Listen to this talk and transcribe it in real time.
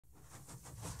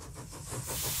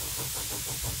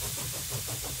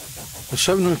A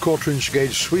 7 1/4 inch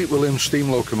gauge Sweet William steam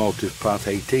locomotive, part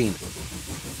 18.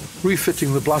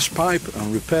 Refitting the blast pipe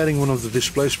and repairing one of the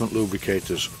displacement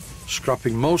lubricators,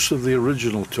 scrapping most of the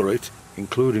original turret,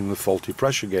 including the faulty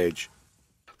pressure gauge,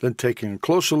 then taking a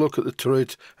closer look at the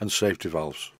turret and safety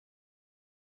valves.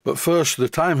 But first, the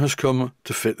time has come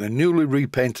to fit the newly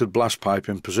repainted blast pipe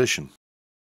in position.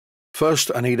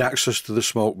 First, I need access to the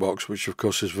smoke box, which of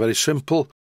course is very simple,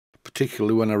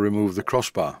 particularly when I remove the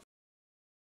crossbar.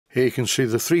 Here you can see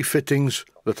the 3 fittings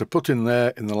that are put in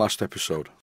there in the last episode.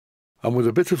 And with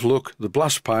a bit of luck, the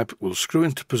blast pipe will screw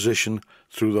into position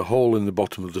through the hole in the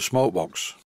bottom of the smoke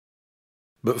box.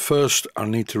 But first, I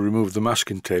need to remove the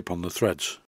masking tape on the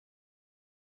threads.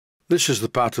 This is the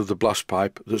part of the blast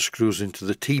pipe that screws into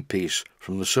the T-piece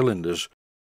from the cylinders,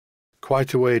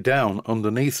 quite a way down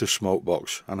underneath the smoke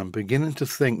box, and I'm beginning to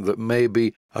think that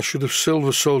maybe I should have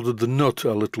silver soldered the nut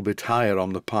a little bit higher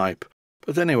on the pipe.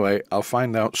 But anyway, I'll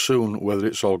find out soon whether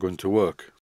it's all going to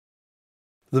work.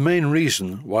 The main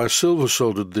reason why I silver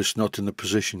soldered this nut in the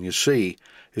position you see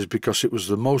is because it was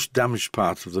the most damaged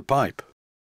part of the pipe.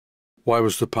 Why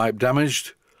was the pipe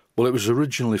damaged? Well, it was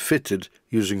originally fitted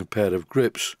using a pair of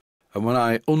grips, and when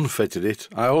I unfitted it,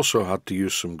 I also had to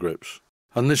use some grips.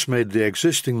 And this made the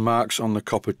existing marks on the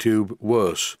copper tube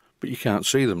worse, but you can't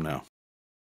see them now.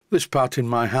 This part in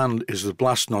my hand is the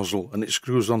blast nozzle, and it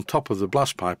screws on top of the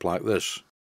blast pipe like this.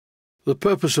 The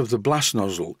purpose of the blast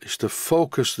nozzle is to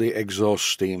focus the exhaust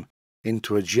steam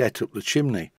into a jet up the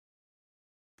chimney,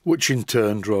 which in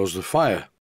turn draws the fire.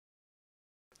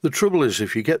 The trouble is,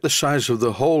 if you get the size of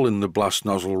the hole in the blast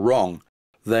nozzle wrong,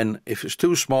 then if it's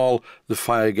too small, the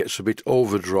fire gets a bit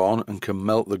overdrawn and can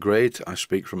melt the grate, I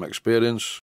speak from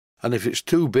experience, and if it's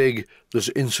too big, there's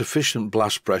insufficient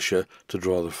blast pressure to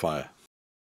draw the fire.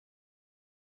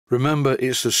 Remember,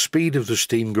 it's the speed of the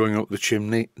steam going up the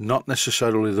chimney, not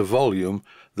necessarily the volume,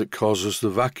 that causes the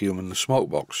vacuum in the smoke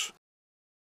box.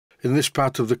 In this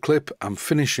part of the clip, I'm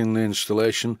finishing the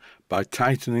installation by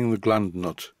tightening the gland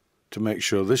nut to make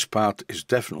sure this part is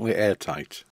definitely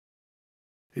airtight.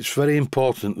 It's very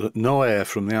important that no air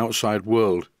from the outside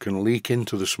world can leak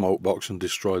into the smoke box and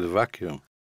destroy the vacuum.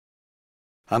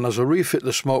 And as I refit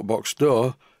the smoke box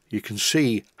door, you can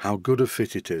see how good a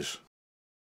fit it is.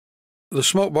 The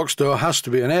smoke box door has to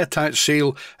be an airtight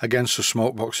seal against the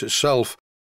smoke box itself.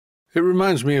 It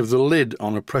reminds me of the lid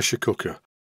on a pressure cooker,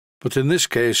 but in this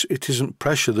case it isn't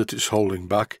pressure that it's holding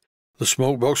back. The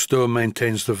smoke box door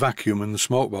maintains the vacuum in the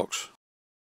smoke box.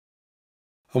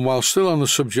 And while still on the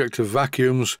subject of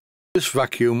vacuums, this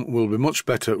vacuum will be much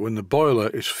better when the boiler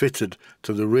is fitted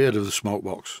to the rear of the smoke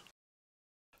box.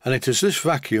 And it is this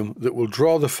vacuum that will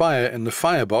draw the fire in the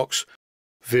firebox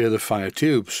via the fire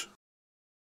tubes.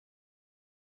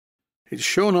 It's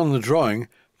shown on the drawing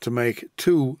to make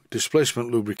 2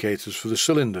 displacement lubricators for the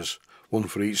cylinders, one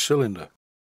for each cylinder.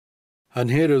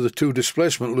 And here are the 2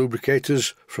 displacement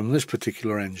lubricators from this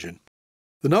particular engine.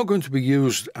 They're not going to be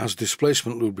used as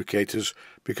displacement lubricators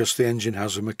because the engine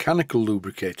has a mechanical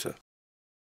lubricator.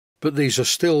 But these are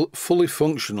still fully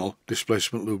functional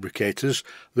displacement lubricators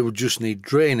that would just need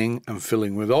draining and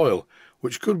filling with oil,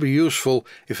 which could be useful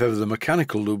if ever the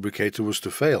mechanical lubricator was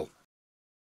to fail.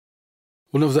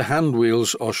 One of the hand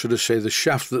wheels, or should I say the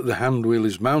shaft that the hand wheel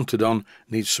is mounted on,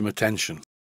 needs some attention.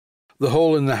 The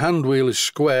hole in the hand wheel is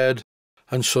squared,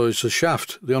 and so is the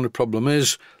shaft. The only problem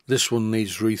is, this one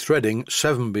needs rethreading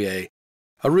 7BA.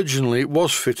 Originally it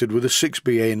was fitted with a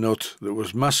 6BA nut that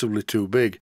was massively too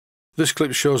big. This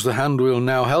clip shows the hand wheel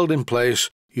now held in place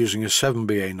using a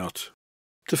 7BA nut.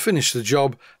 To finish the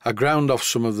job, I ground off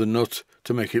some of the nut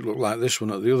to make it look like this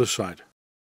one at the other side.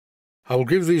 I will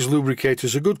give these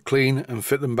lubricators a good clean and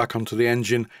fit them back onto the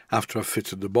engine after I've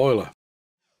fitted the boiler.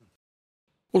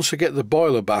 Once I get the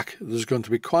boiler back, there's going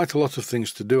to be quite a lot of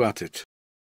things to do at it.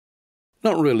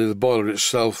 Not really the boiler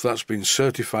itself, that's been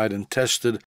certified and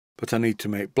tested, but I need to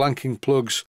make blanking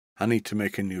plugs, I need to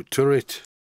make a new turret.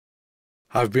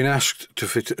 I've been asked to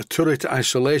fit a turret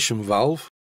isolation valve,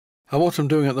 and what I'm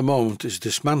doing at the moment is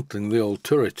dismantling the old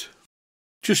turret,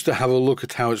 just to have a look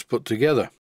at how it's put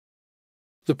together.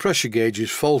 The pressure gauge is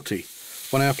faulty.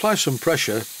 When I apply some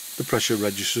pressure, the pressure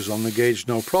registers on the gauge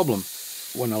no problem.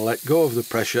 When I let go of the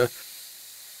pressure,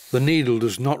 the needle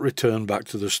does not return back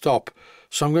to the stop,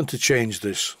 so I'm going to change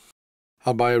this.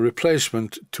 I'll buy a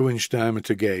replacement 2-inch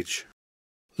diameter gauge.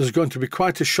 There's going to be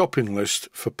quite a shopping list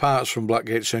for parts from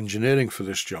Blackgates Engineering for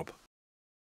this job.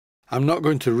 I'm not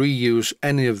going to reuse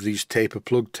any of these taper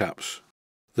plug taps.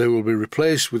 They will be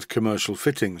replaced with commercial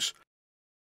fittings.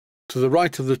 To the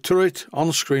right of the turret,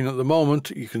 on screen at the moment,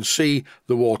 you can see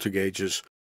the water gauges.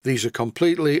 These are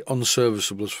completely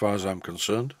unserviceable as far as I'm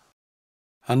concerned.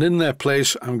 and in their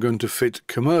place I'm going to fit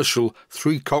commercial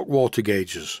 3-cock water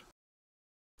gauges.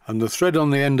 And the thread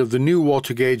on the end of the new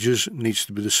water gauges needs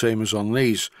to be the same as on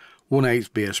these,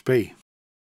 1/8 BSP.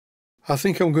 I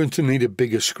think I'm going to need a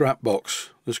bigger scrap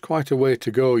box. There's quite a way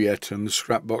to go yet and the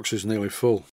scrap box is nearly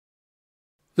full.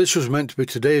 This was meant to be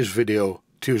today's video,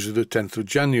 Tuesday the 10th of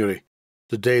January,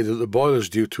 the day that the boiler's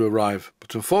due to arrive,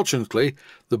 but unfortunately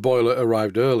the boiler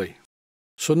arrived early.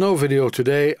 So no video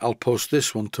today, I'll post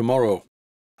this one tomorrow.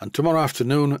 And tomorrow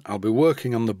afternoon I'll be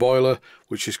working on the boiler,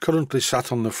 which is currently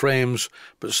sat on the frames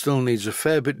but still needs a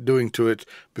fair bit doing to it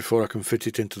before I can fit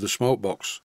it into the smoke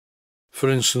box. For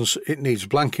instance, it needs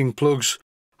blanking plugs.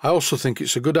 I also think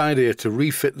it's a good idea to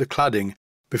refit the cladding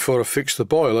before I fix the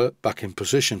boiler back in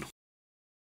position.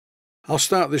 I'll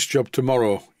start this job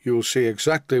tomorrow. You will see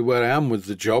exactly where I am with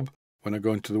the job when I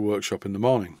go into the workshop in the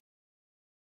morning.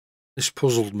 This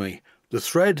puzzled me. The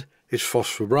thread is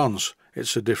phosphor bronze.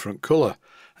 It's a different colour,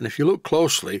 and if you look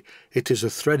closely, it is a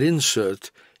thread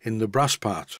insert in the brass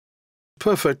part.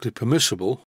 Perfectly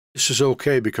permissible. This is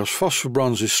okay because phosphor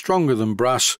bronze is stronger than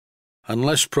brass and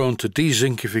less prone to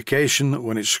dezinkification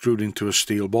when it's screwed into a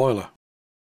steel boiler.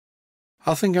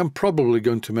 I think I'm probably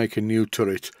going to make a new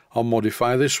turret or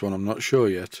modify this one, I'm not sure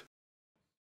yet.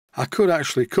 I could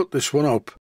actually cut this one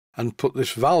up and put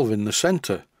this valve in the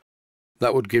centre.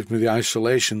 That would give me the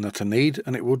isolation that I need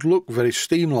and it would look very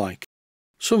steam-like.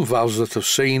 Some valves that I've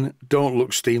seen don't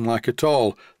look steam-like at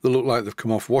all, they look like they've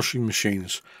come off washing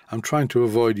machines. I'm trying to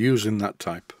avoid using that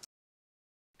type.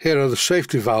 Here are the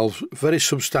safety valves, very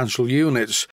substantial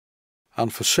units,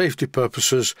 and for safety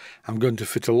purposes I'm going to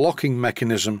fit a locking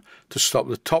mechanism to stop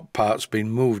the top parts being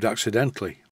moved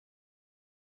accidentally.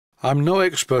 I'm no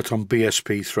expert on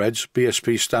BSP threads,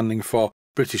 BSP standing for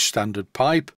British Standard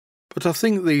Pipe, but I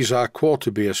think these are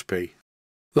 1/4 BSP.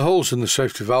 The holes in the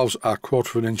safety valves are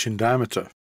 1/4 inch in diameter.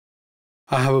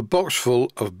 I have a box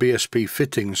full of BSP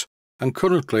fittings and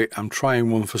currently I'm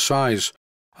trying one for size,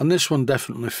 and this one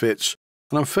definitely fits,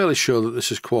 and I'm fairly sure that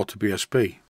this is 1/4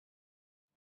 BSP.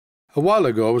 A while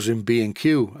ago I was in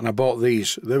B&Q and I bought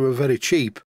these. They were very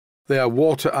cheap. They are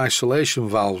water isolation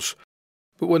valves,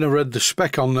 but when I read the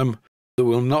spec on them, they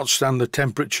will not stand the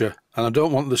temperature, and I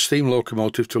don't want the steam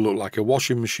locomotive to look like a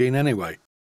washing machine anyway.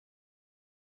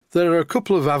 There are a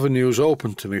couple of avenues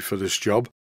open to me for this job.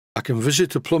 I can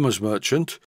visit a plumber's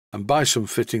merchant and buy some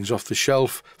fittings off the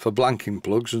shelf for blanking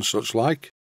plugs and such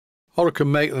like, or I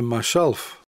can make them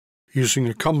myself, using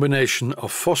a combination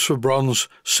of phosphor bronze,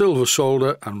 silver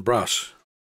solder and brass.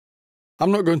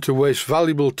 I'm not going to waste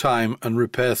valuable time and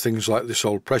repair things like this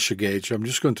old pressure gauge. I'm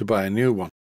just going to buy a new one.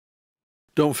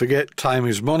 Don't forget, time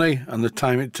is money, and the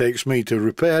time it takes me to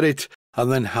repair it and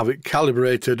then have it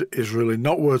calibrated is really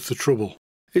not worth the trouble.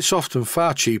 It's often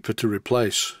far cheaper to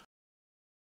replace.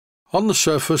 On the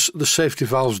surface, the safety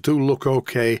valves do look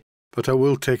okay, but I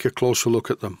will take a closer look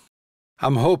at them.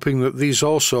 I'm hoping that these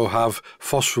also have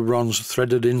phosphor bronze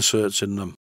threaded inserts in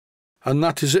them. And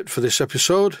that is it for this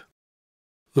episode.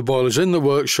 The boiler's in the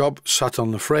workshop, sat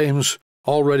on the frames,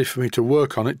 all ready for me to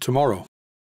work on it tomorrow.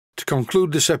 To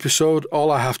conclude this episode,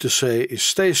 all I have to say is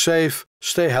stay safe,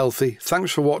 stay healthy,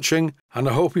 thanks for watching, and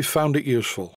I hope you found it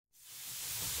useful.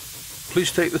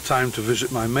 Please take the time to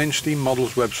visit my Mainsteam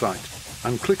Models website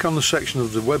and click on the section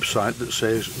of the website that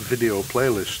says Video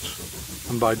Playlists.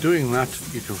 And by doing that,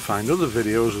 you can find other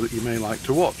videos that you may like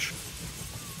to watch.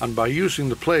 And by using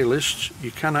the playlists,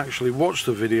 you can actually watch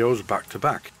the videos back to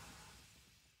back.